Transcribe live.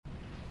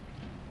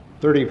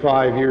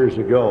35 years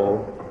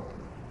ago,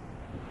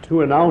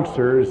 two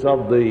announcers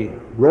of the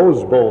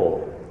Rose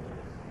Bowl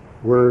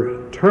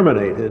were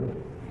terminated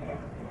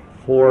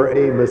for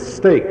a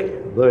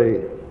mistake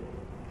they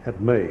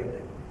had made.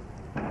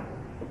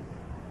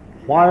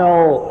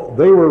 While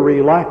they were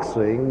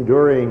relaxing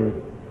during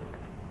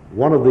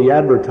one of the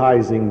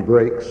advertising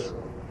breaks,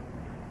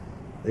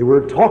 they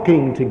were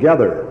talking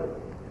together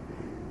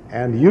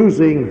and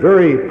using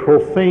very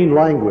profane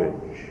language.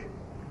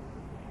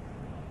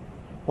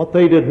 What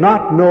they did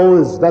not know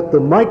is that the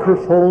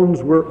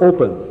microphones were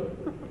open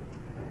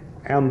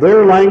and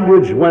their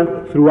language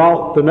went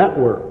throughout the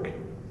network.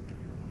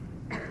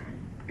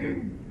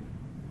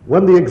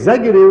 When the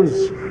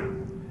executives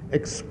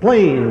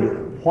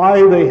explained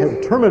why they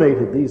had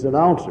terminated these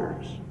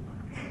announcers,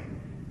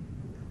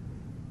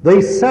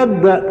 they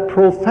said that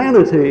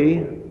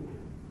profanity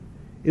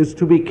is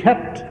to be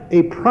kept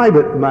a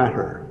private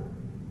matter,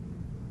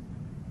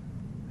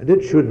 and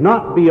it should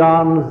not be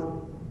on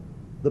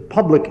the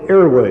public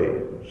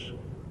airwaves.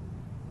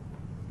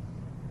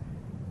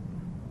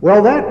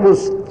 Well, that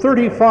was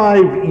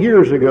 35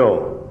 years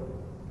ago.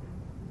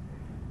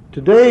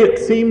 Today it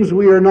seems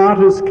we are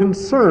not as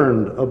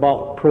concerned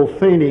about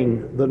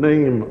profaning the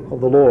name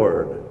of the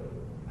Lord.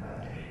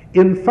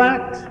 In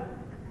fact,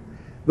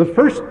 the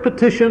first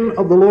petition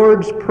of the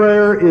Lord's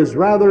Prayer is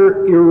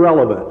rather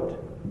irrelevant.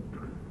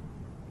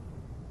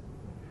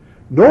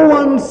 No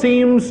one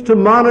seems to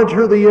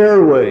monitor the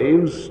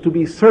airwaves to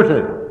be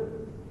certain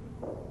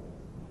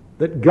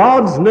that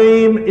God's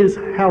name is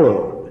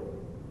hallowed,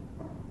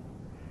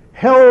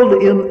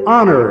 held in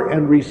honor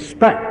and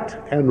respect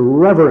and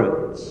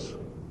reverence.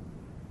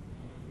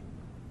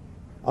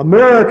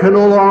 America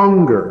no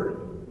longer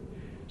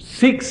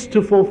seeks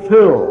to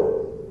fulfill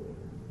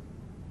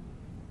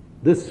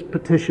this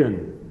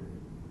petition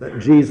that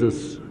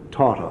Jesus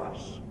taught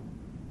us.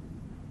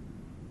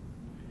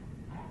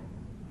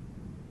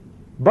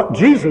 But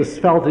Jesus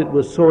felt it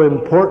was so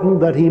important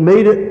that he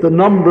made it the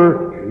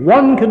number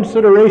one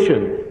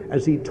consideration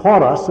as he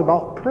taught us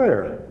about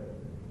prayer.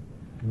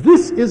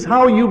 This is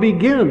how you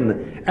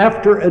begin.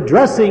 After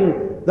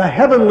addressing the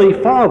Heavenly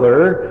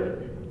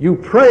Father, you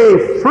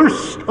pray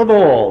first of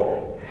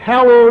all,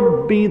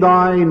 hallowed be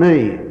thy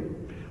name.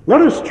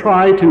 Let us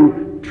try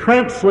to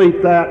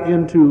translate that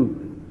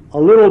into a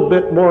little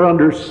bit more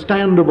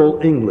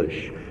understandable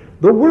English.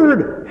 The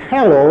word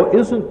hallow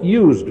isn't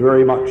used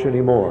very much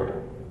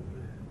anymore.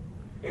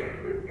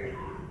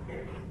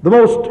 The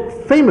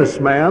most famous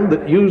man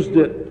that used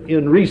it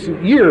in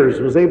recent years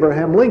was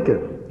Abraham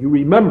Lincoln. You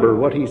remember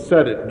what he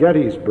said at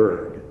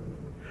Gettysburg.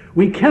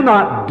 We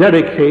cannot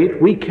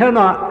dedicate, we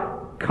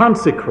cannot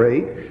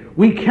consecrate,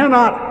 we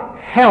cannot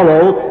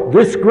hallow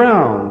this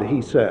ground,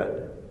 he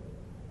said.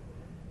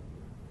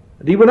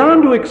 And he went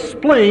on to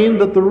explain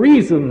that the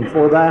reason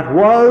for that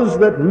was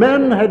that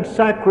men had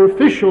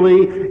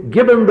sacrificially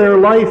given their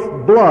life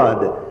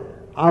blood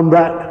on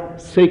that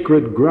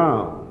sacred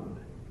ground.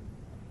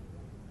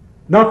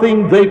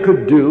 Nothing they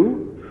could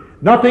do,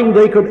 nothing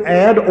they could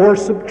add or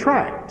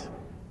subtract,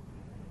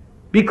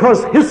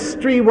 because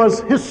history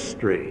was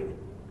history.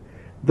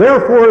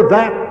 Therefore,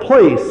 that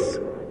place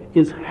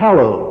is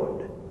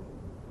hallowed.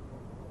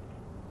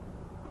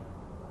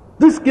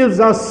 This gives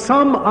us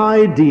some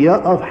idea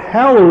of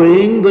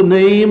hallowing the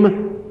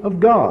name of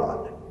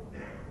God.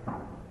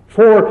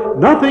 For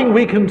nothing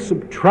we can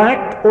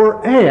subtract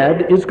or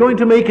add is going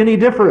to make any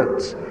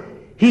difference.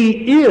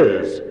 He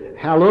is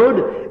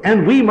hallowed,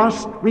 and we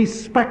must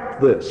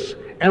respect this.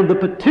 And the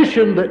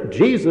petition that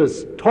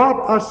Jesus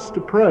taught us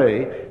to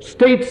pray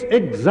states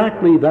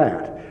exactly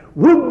that.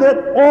 Would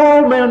that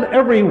all men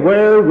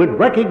everywhere would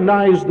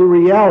recognize the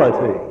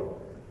reality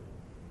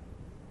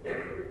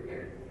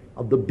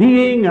of the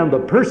being and the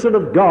person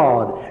of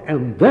God,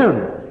 and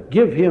then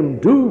give him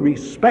due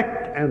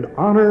respect and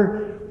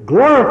honor,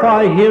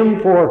 glorify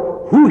him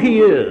for who he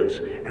is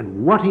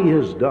and what he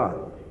has done.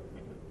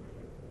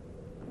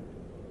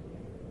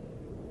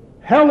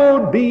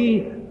 Hallowed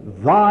be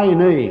thy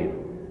name.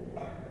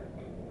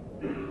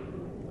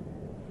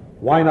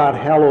 Why not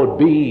hallowed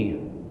be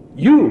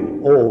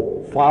you,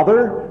 O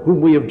Father,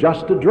 whom we have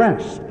just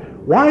addressed?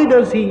 Why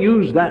does he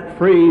use that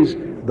phrase,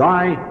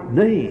 thy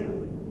name?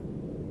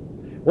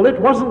 Well,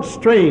 it wasn't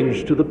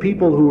strange to the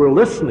people who were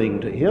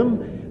listening to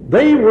him.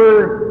 They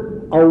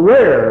were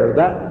aware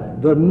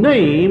that the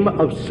name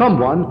of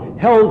someone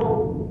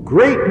held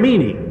great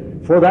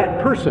meaning for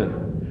that person.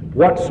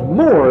 What's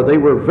more, they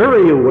were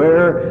very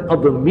aware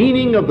of the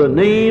meaning of the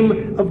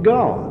name of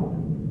God.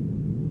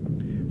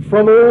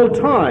 From old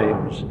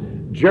times,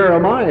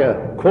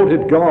 Jeremiah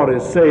quoted God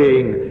as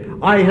saying,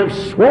 I have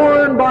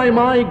sworn by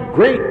my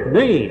great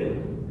name.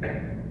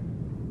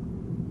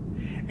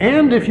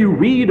 And if you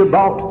read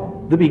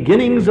about the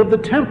beginnings of the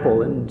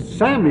temple in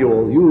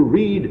Samuel, you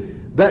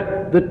read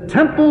that the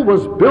temple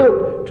was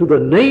built to the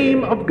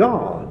name of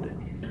God.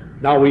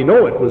 Now we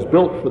know it was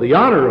built for the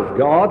honor of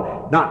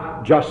God,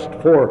 not just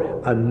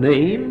for a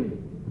name.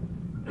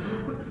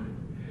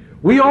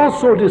 We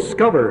also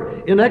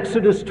discover in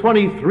Exodus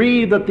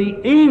 23 that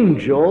the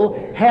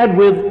angel had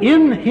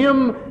within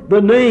him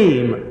the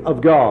name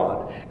of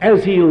God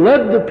as he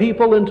led the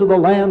people into the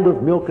land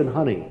of milk and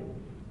honey.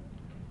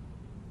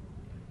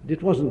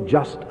 It wasn't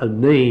just a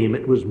name,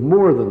 it was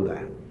more than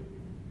that.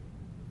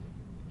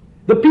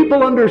 The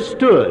people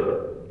understood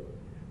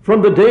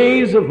from the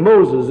days of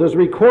Moses, as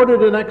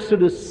recorded in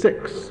Exodus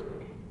 6,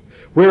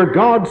 where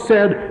God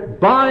said,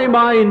 "By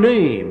my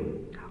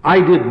name I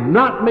did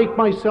not make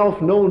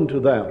myself known to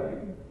them."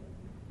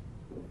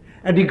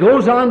 And he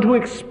goes on to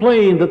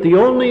explain that the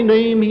only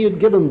name he had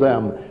given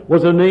them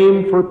was a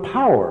name for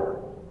power.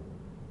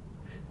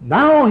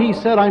 Now he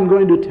said, "I'm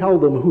going to tell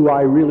them who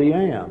I really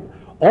am."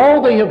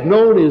 All they have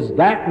known is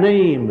that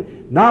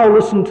name. Now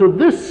listen to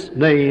this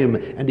name.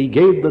 And he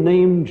gave the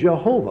name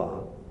Jehovah,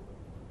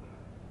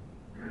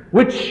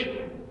 which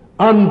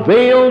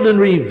unveiled and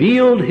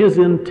revealed his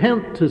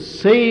intent to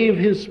save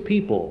his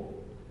people,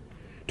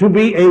 to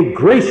be a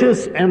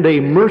gracious and a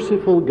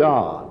merciful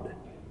God.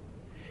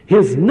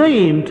 His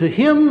name to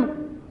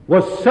him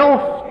was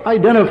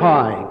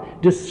self-identifying,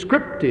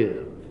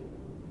 descriptive.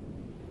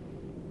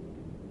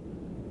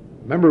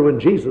 Remember when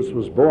Jesus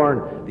was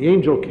born, the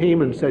angel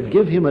came and said,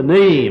 "Give him a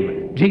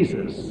name,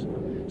 Jesus."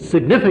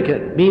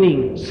 Significant,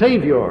 meaning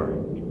Savior.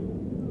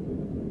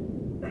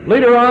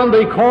 Later on,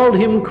 they called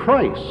him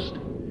Christ,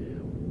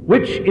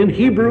 which in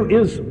Hebrew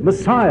is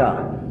Messiah,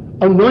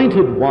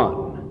 anointed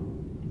one.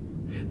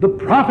 The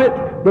prophet,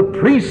 the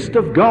priest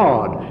of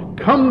God,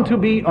 come to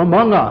be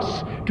among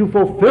us to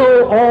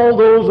fulfill all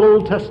those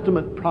Old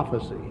Testament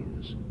prophecies.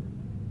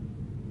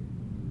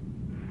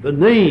 The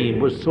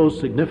name was so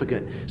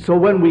significant. So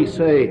when we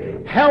say,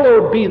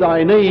 "Hallowed be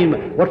thy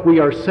name," what we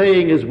are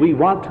saying is we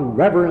want to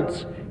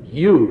reverence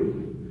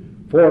you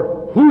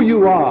for who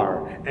you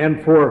are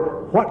and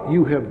for what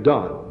you have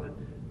done.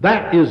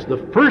 That is the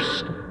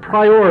first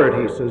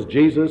priority, says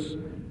Jesus,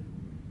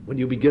 when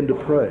you begin to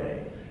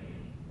pray.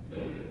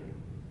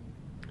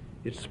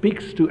 It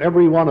speaks to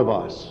every one of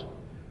us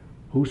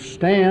who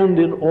stand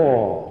in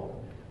awe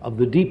of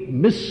the deep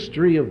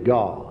mystery of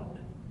God.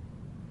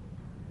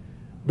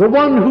 The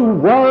one who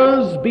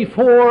was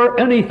before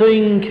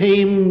anything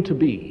came to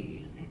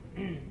be.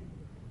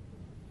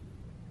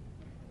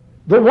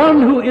 The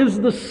one who is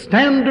the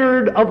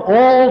standard of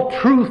all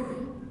truth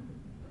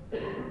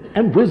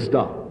and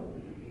wisdom.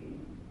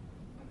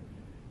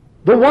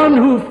 The one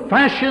who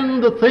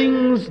fashioned the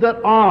things that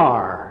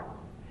are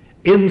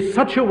in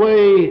such a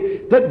way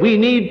that we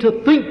need to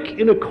think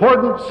in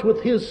accordance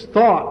with his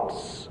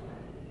thoughts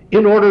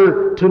in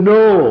order to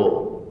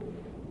know.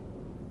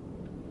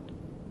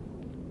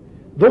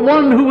 The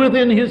one who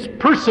within his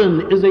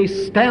person is a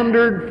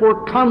standard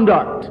for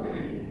conduct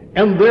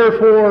and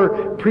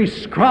therefore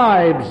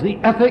prescribes the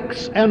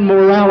ethics and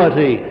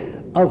morality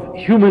of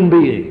human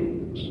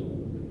beings.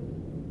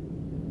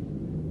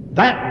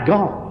 That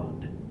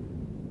God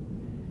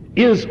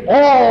is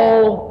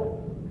all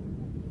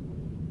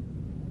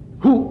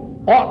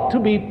who ought to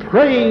be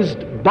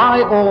praised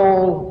by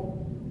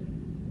all.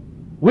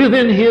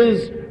 Within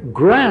his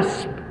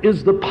grasp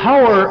is the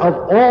power of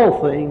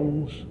all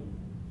things.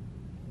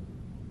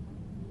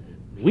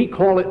 We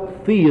call it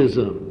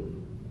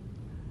theism,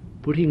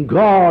 putting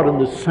God in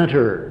the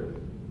center.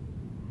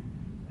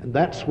 And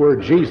that's where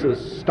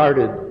Jesus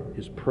started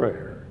his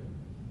prayer.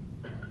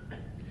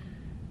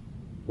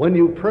 When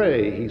you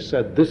pray, he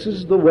said, this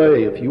is the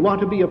way. If you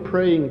want to be a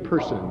praying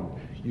person,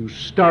 you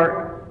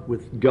start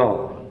with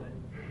God.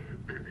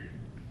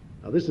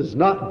 Now, this is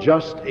not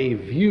just a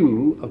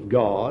view of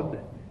God,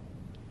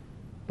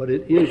 but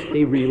it is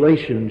a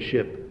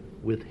relationship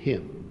with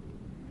him.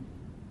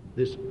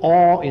 This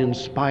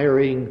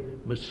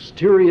awe-inspiring,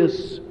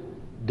 mysterious,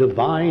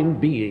 divine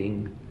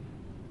being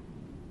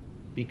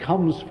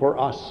becomes for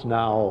us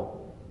now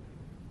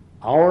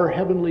our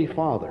Heavenly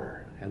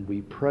Father, and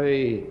we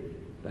pray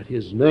that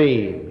his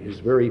name, his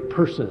very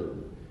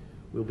person,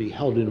 will be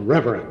held in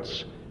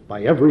reverence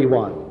by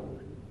everyone.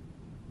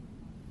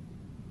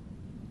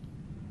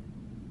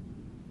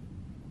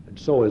 And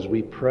so as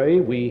we pray,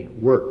 we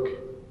work.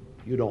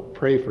 You don't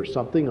pray for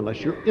something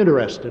unless you're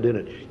interested in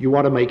it. You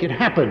want to make it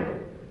happen.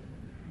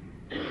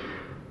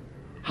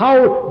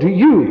 How do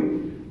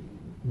you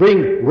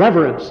bring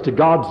reverence to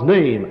God's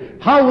name?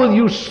 How will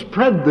you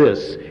spread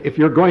this if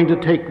you're going to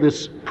take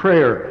this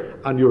prayer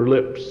on your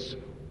lips?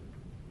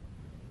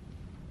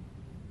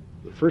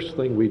 The first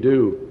thing we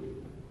do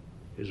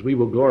is we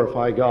will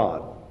glorify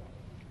God.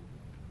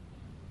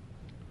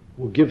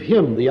 We'll give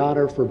him the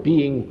honor for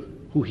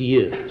being who he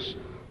is.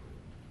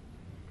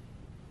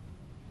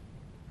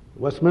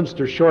 The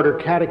Westminster Shorter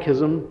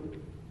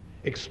Catechism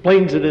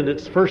explains it in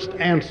its first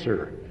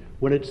answer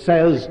when it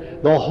says,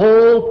 the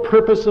whole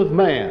purpose of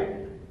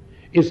man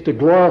is to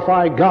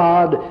glorify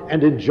God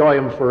and enjoy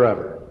him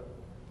forever.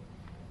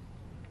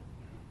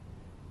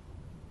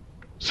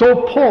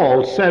 So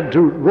Paul said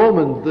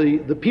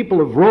to the people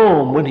of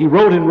Rome, when he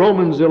wrote in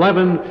Romans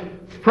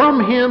 11,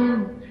 from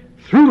him,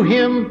 through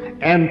him,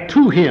 and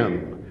to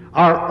him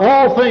are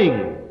all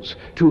things.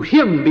 To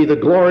him be the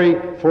glory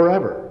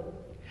forever.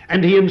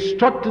 And he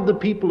instructed the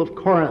people of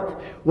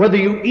Corinth, whether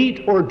you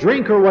eat or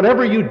drink or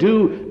whatever you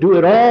do, do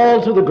it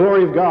all to the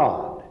glory of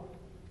God.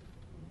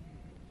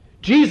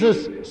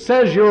 Jesus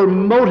says your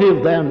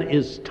motive then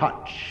is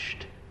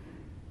touched.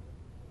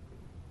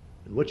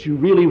 And what you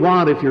really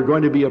want if you're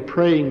going to be a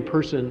praying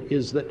person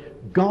is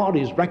that God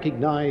is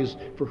recognized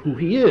for who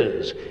he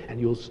is, and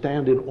you'll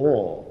stand in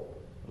awe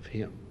of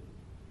him.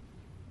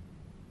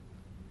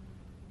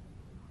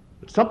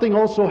 But something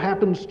also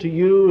happens to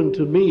you and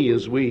to me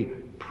as we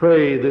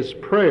pray this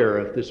prayer,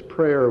 if this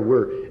prayer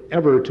were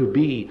ever to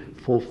be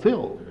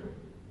fulfilled.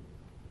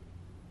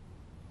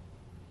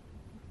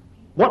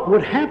 What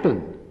would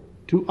happen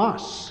to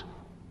us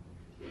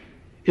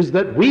is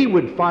that we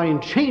would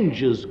find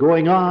changes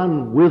going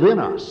on within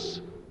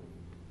us.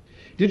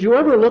 Did you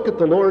ever look at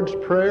the Lord's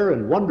Prayer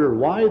and wonder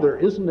why there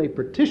isn't a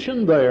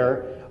petition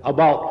there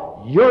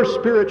about your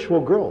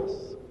spiritual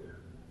growth,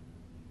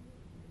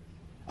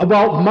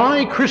 about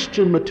my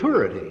Christian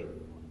maturity?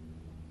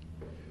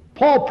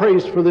 Paul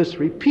prays for this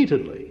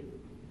repeatedly.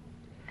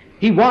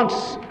 He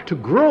wants to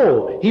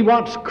grow. He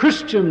wants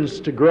Christians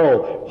to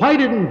grow. Why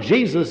didn't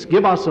Jesus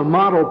give us a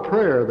model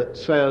prayer that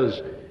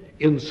says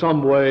in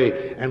some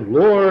way, and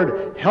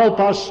Lord, help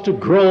us to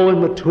grow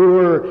and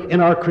mature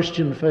in our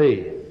Christian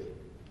faith?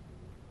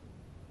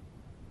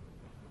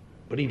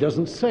 But he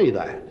doesn't say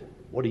that.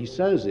 What he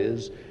says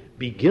is,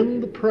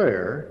 begin the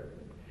prayer,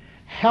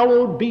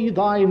 hallowed be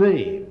thy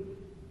name.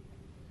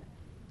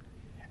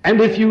 And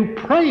if you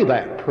pray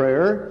that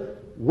prayer,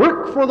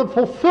 work for the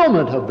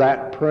fulfillment of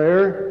that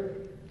prayer,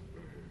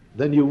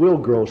 then you will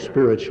grow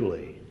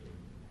spiritually.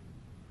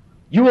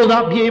 You will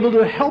not be able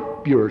to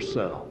help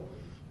yourself.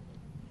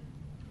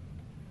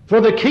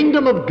 For the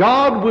kingdom of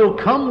God will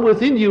come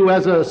within you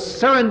as a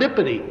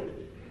serendipity.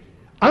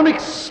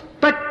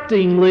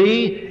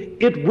 Unexpectedly,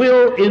 it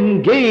will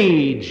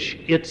engage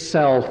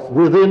itself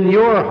within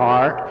your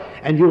heart,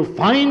 and you'll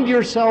find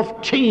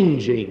yourself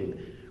changing,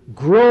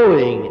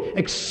 growing,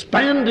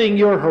 expanding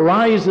your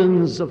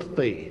horizons of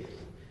faith,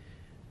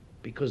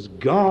 because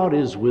God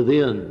is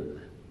within.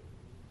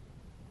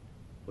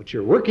 What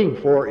you're working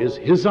for is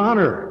his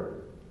honor,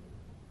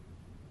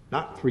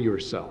 not for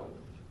yourself.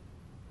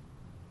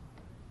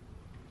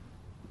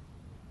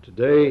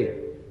 Today,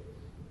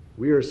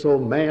 we are so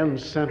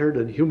man-centered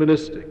and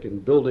humanistic in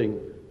building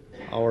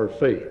our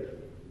faith.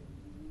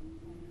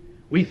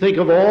 We think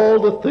of all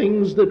the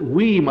things that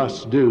we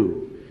must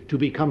do to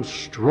become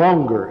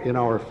stronger in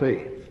our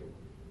faith.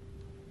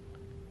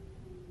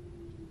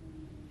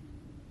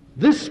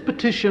 This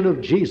petition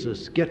of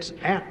Jesus gets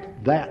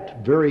at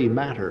that very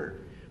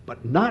matter,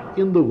 but not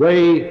in the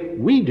way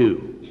we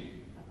do.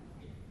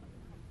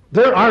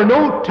 There are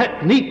no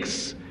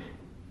techniques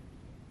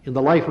in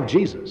the life of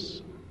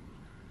Jesus.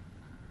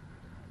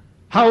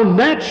 How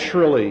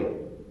naturally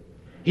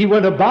he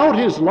went about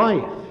his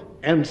life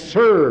and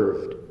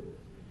served,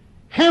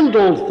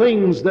 handled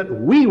things that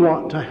we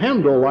want to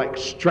handle, like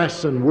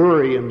stress and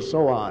worry and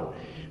so on,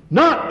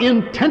 not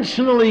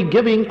intentionally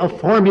giving a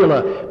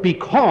formula,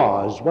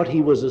 because what he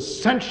was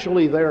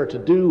essentially there to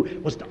do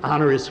was to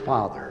honor his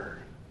Father.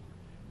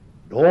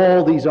 And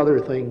all these other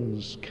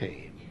things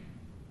came.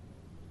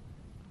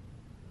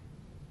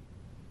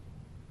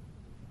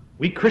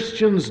 We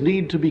Christians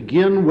need to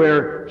begin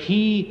where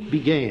he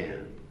began.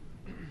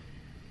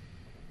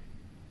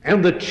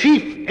 And the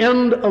chief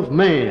end of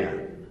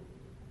man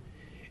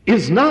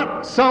is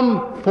not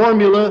some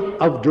formula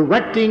of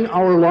directing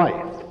our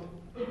life.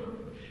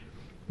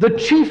 The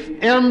chief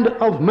end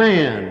of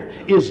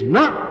man is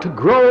not to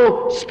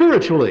grow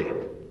spiritually.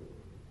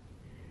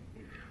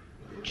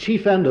 The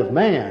chief end of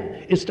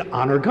man is to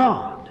honor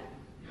God.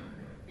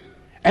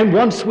 And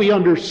once we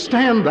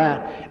understand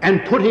that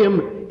and put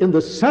him in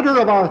the center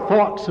of our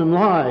thoughts and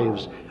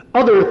lives,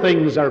 other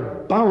things are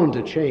bound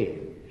to change.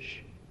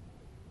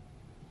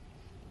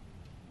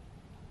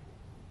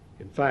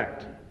 In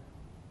fact,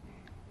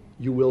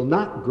 you will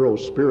not grow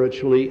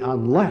spiritually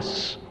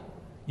unless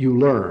you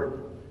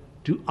learn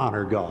to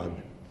honor God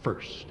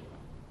first.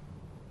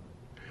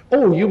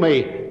 Oh, you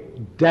may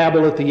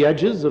dabble at the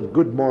edges of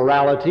good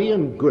morality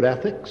and good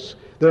ethics.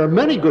 There are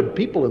many good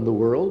people in the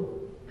world.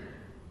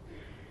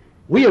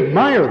 We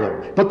admire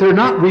them, but they're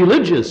not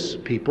religious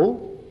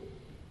people.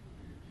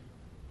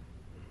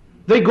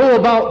 They go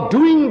about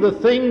doing the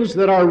things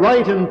that are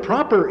right and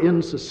proper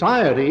in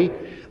society.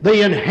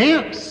 They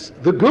enhance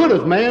the good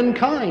of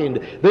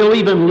mankind. They'll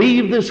even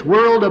leave this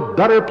world a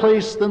better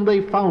place than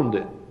they found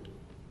it.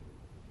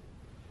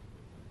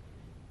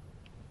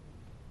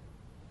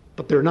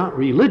 But they're not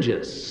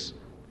religious.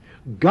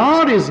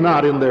 God is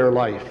not in their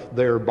life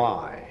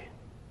thereby.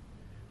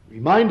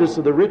 Remind us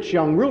of the rich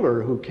young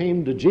ruler who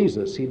came to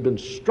Jesus. He'd been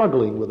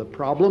struggling with a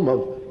problem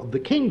of the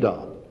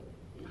kingdom.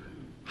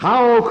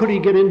 How could he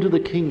get into the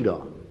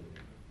kingdom?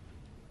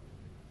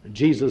 And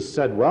Jesus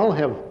said, well,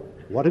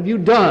 what have you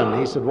done?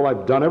 He said, well,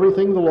 I've done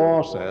everything the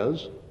law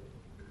says.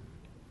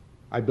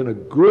 I've been a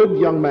good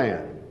young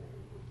man.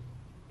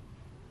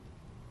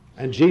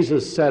 And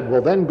Jesus said,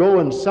 well, then go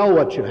and sell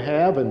what you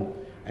have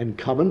and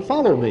come and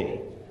follow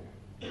me.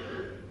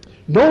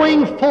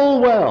 Knowing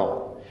full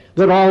well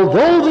that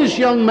although this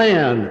young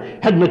man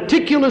had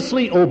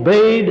meticulously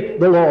obeyed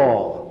the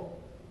law,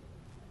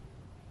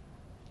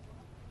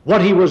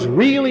 What he was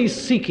really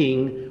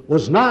seeking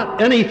was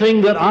not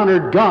anything that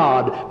honored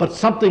God, but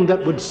something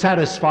that would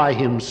satisfy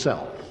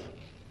himself.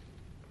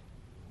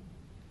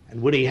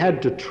 And when he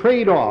had to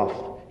trade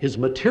off his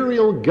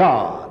material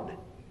God,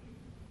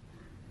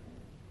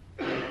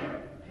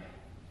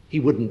 he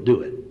wouldn't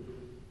do it.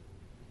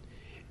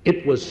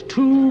 It was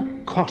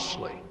too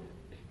costly.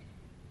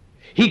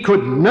 He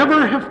could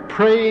never have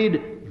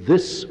prayed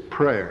this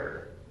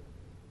prayer.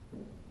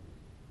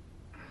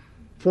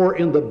 For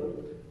in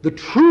the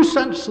true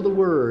sense of the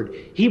word,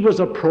 he was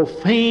a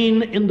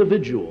profane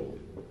individual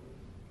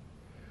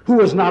who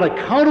was not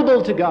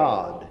accountable to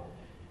God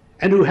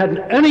and who hadn't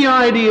any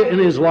idea in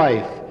his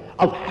life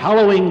of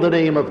hallowing the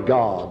name of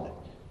God.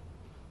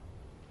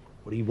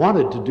 What he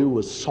wanted to do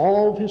was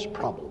solve his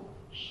problems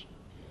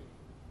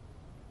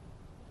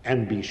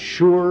and be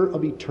sure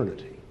of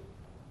eternity.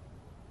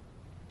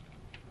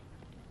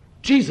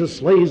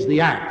 Jesus lays the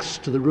axe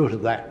to the root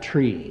of that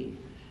tree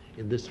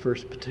in this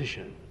first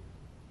petition,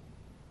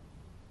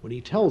 when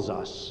he tells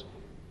us,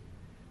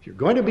 if you're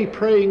going to be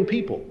praying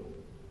people,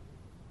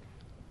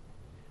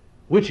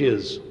 which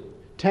is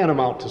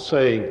tantamount to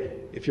saying,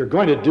 if you're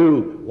going to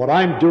do what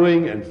I'm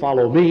doing and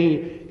follow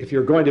me, if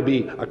you're going to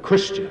be a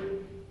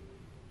Christian,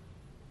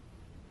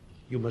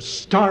 you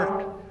must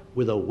start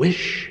with a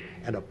wish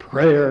and a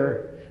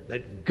prayer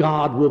that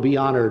God will be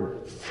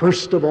honored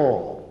first of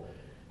all.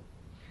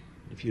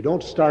 If you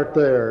don't start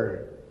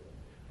there,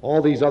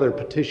 all these other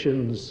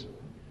petitions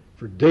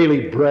for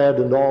daily bread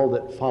and all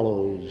that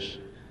follows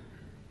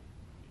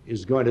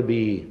is going to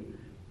be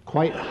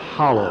quite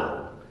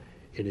hollow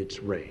in its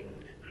ring.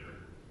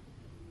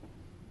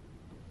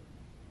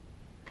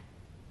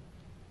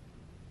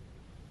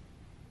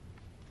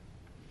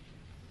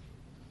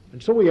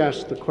 And so we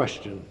ask the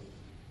question,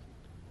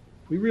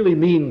 if we really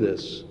mean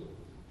this,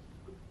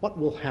 what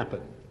will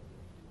happen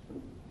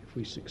if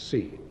we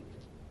succeed?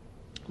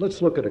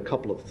 Let's look at a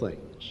couple of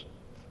things.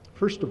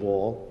 First of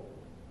all,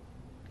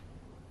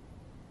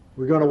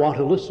 we're going to want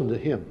to listen to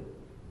him.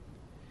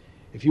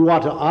 If you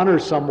want to honor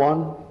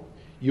someone,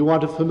 you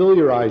want to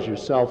familiarize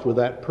yourself with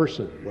that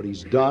person, what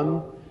he's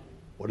done,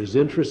 what his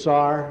interests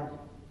are,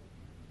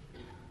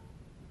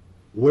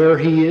 where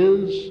he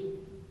is.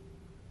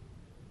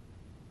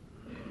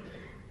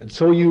 And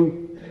so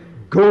you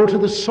go to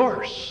the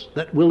source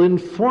that will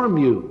inform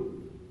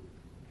you.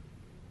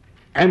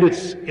 And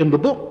it's in the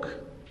book.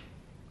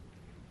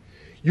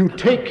 You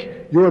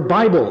take your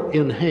Bible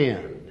in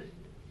hand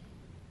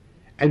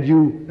and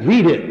you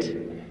read it.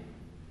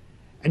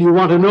 And you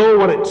want to know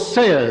what it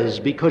says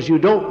because you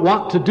don't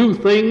want to do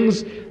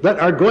things that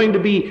are going to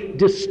be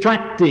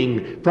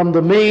distracting from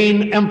the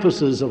main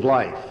emphasis of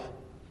life.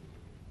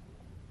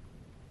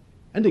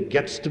 And it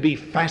gets to be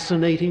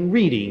fascinating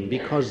reading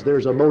because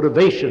there's a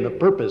motivation, a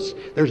purpose,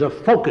 there's a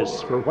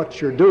focus for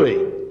what you're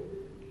doing.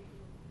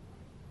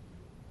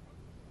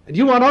 And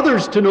you want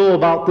others to know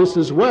about this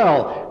as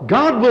well.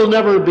 God will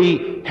never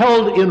be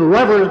held in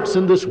reverence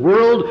in this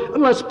world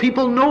unless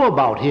people know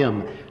about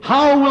him.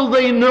 How will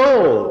they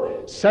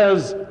know,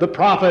 says the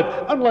prophet,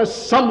 unless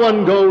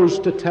someone goes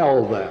to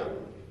tell them?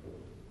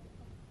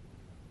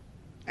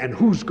 And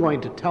who's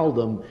going to tell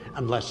them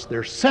unless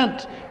they're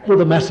sent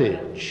with a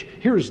message?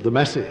 Here's the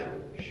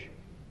message.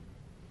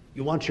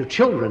 You want your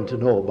children to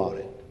know about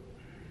it.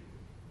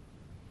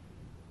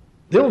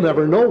 They'll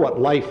never know what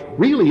life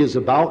really is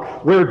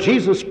about, where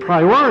Jesus'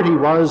 priority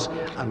was,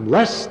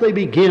 unless they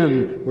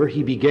begin where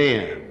he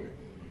began.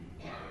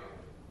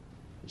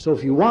 So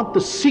if you want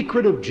the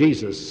secret of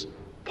Jesus,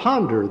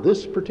 ponder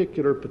this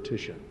particular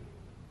petition.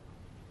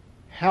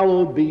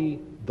 Hallowed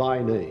be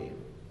thy name.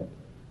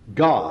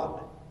 God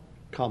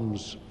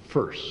comes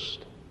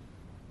first.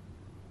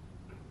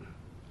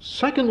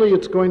 Secondly,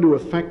 it's going to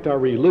affect our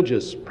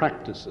religious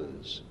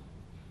practices.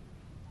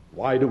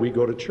 Why do we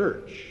go to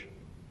church?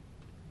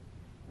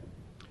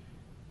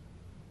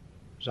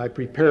 As I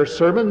prepare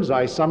sermons,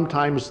 I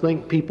sometimes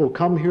think people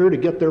come here to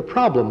get their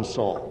problems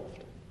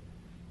solved.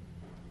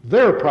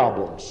 Their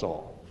problems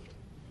solved.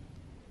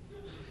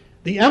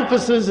 The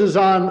emphasis is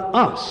on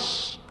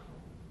us.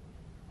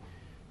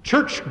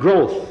 Church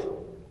growth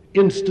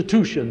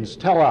institutions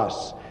tell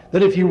us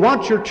that if you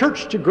want your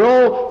church to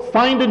grow,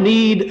 find a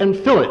need and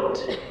fill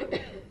it.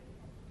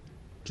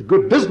 It's a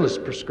good business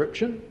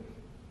prescription.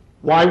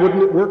 Why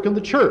wouldn't it work in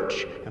the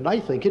church? And I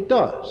think it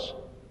does.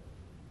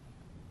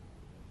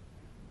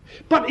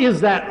 But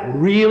is that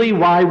really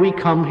why we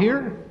come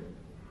here?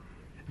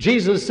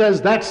 Jesus says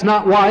that's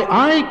not why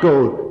I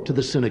go to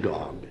the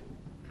synagogue.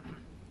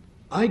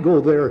 I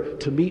go there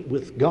to meet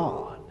with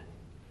God.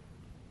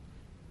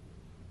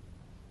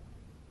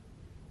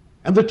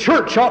 And the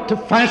church ought to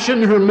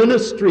fashion her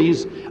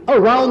ministries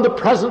around the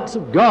presence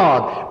of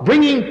God,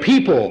 bringing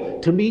people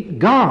to meet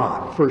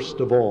God, first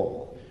of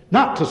all,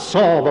 not to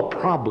solve a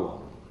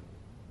problem.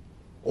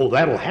 Oh,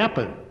 that'll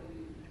happen.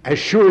 As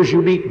sure as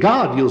you meet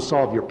God, you'll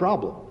solve your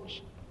problems.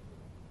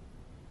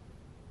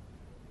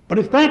 But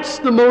if that's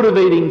the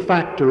motivating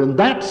factor and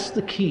that's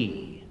the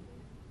key,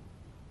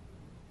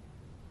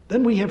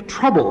 then we have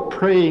trouble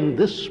praying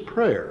this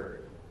prayer.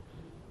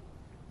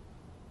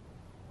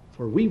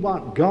 For we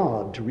want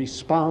God to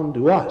respond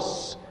to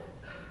us,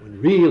 when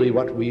really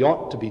what we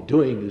ought to be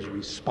doing is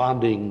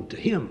responding to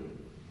Him.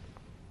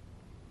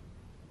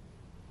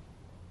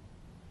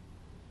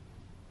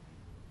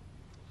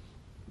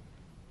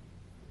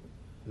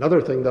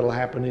 Another thing that'll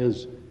happen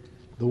is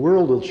the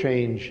world will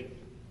change.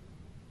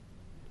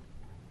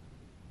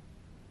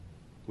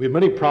 We have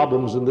many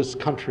problems in this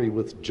country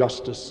with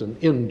justice and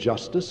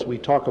injustice. We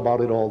talk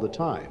about it all the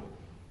time.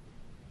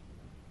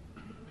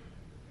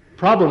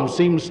 Problem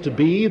seems to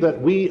be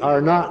that we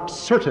are not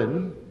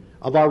certain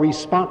of our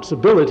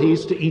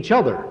responsibilities to each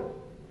other.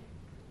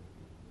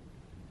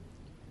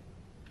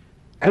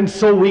 And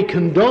so we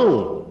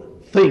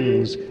condone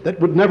things that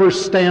would never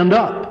stand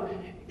up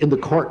in the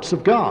courts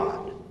of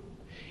God.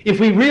 If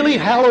we really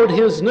hallowed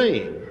His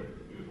name,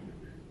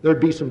 there'd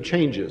be some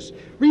changes.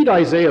 Read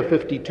Isaiah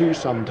 52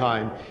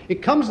 sometime.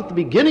 It comes at the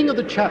beginning of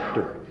the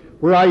chapter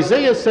where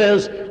Isaiah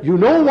says, you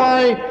know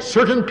why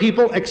certain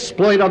people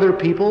exploit other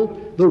people?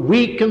 The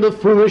weak and the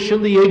foolish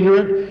and the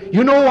ignorant.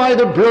 You know why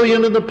the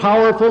brilliant and the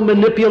powerful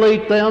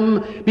manipulate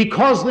them?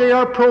 Because they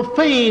are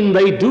profane.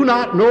 They do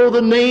not know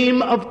the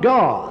name of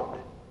God.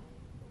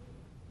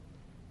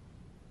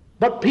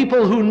 But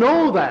people who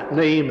know that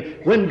name,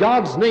 when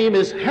God's name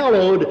is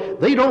hallowed,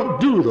 they don't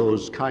do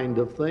those kind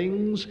of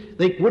things.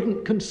 They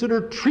wouldn't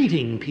consider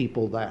treating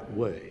people that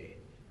way.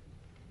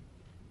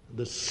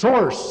 The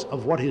source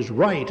of what is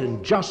right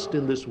and just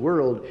in this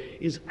world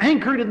is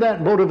anchored in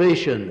that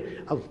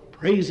motivation of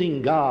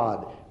praising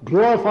God,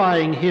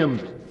 glorifying Him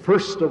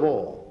first of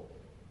all.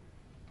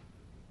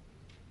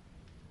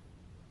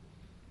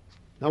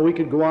 Now we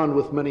could go on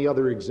with many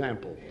other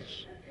examples.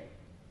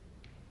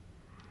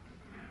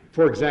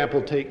 For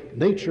example, take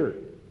nature.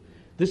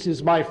 This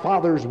is my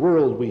Father's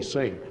world, we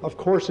sing. Of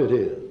course it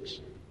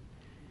is.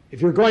 If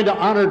you're going to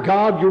honor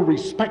God, you'll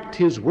respect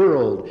His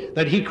world,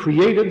 that He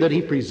created, that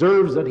He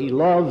preserves, that He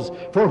loves,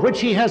 for which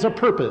He has a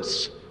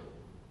purpose.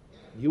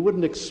 You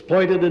wouldn't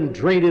exploit it and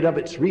drain it of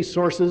its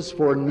resources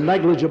for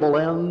negligible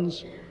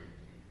ends.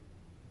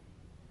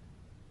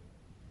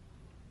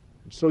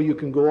 So you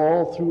can go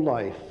all through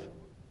life.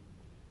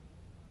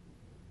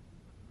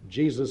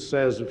 Jesus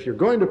says, if you're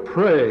going to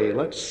pray,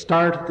 let's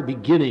start at the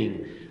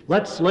beginning.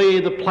 Let's lay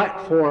the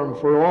platform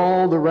for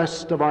all the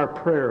rest of our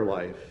prayer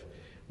life.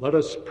 Let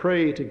us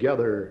pray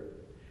together.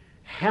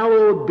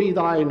 Hallowed be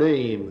thy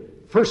name.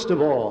 First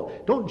of all,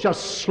 don't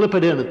just slip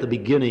it in at the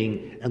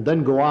beginning and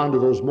then go on to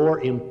those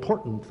more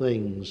important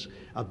things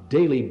of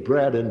daily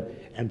bread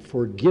and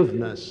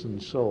forgiveness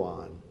and so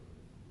on.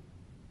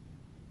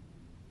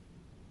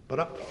 But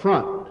up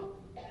front,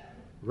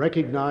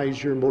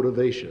 recognize your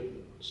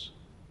motivations.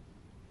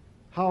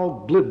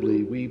 How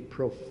glibly we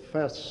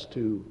profess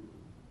to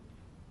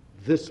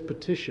this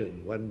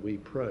petition when we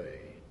pray.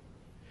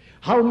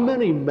 How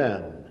many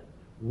men,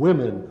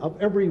 women of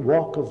every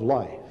walk of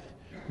life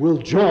will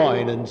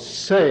join and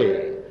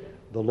say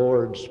the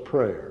Lord's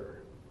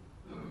Prayer.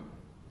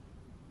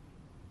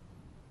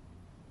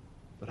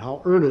 But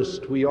how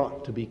earnest we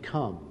ought to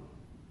become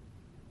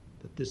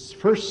that this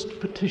first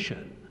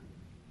petition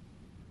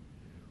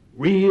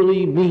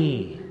really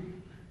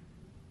mean,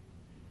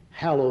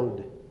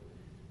 hallowed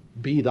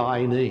be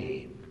thy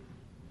name.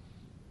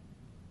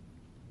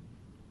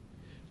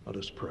 Let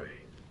us pray.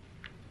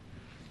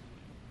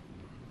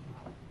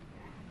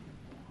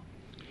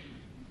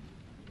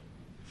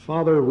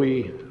 Father,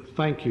 we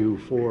thank you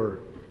for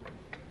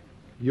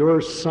your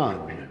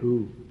Son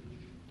who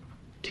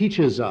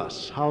teaches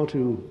us how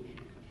to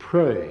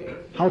pray,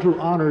 how to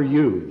honor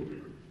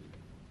you,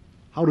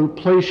 how to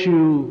place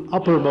you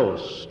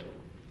uppermost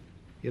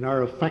in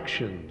our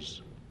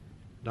affections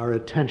and our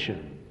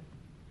attention.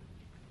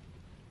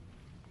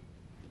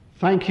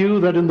 Thank you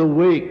that in the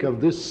wake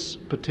of this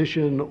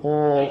petition,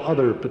 all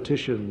other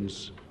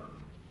petitions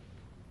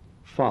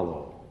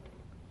follow.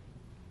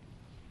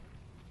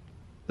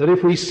 That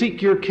if we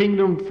seek your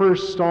kingdom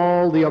first,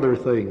 all the other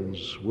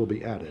things will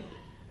be added.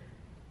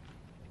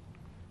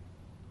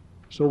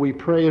 So we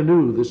pray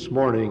anew this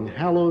morning,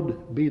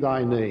 hallowed be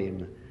thy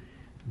name.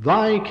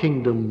 Thy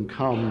kingdom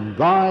come,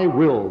 thy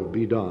will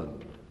be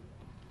done,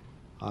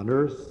 on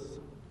earth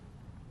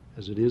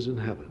as it is in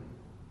heaven.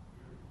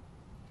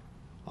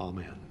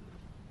 Amen.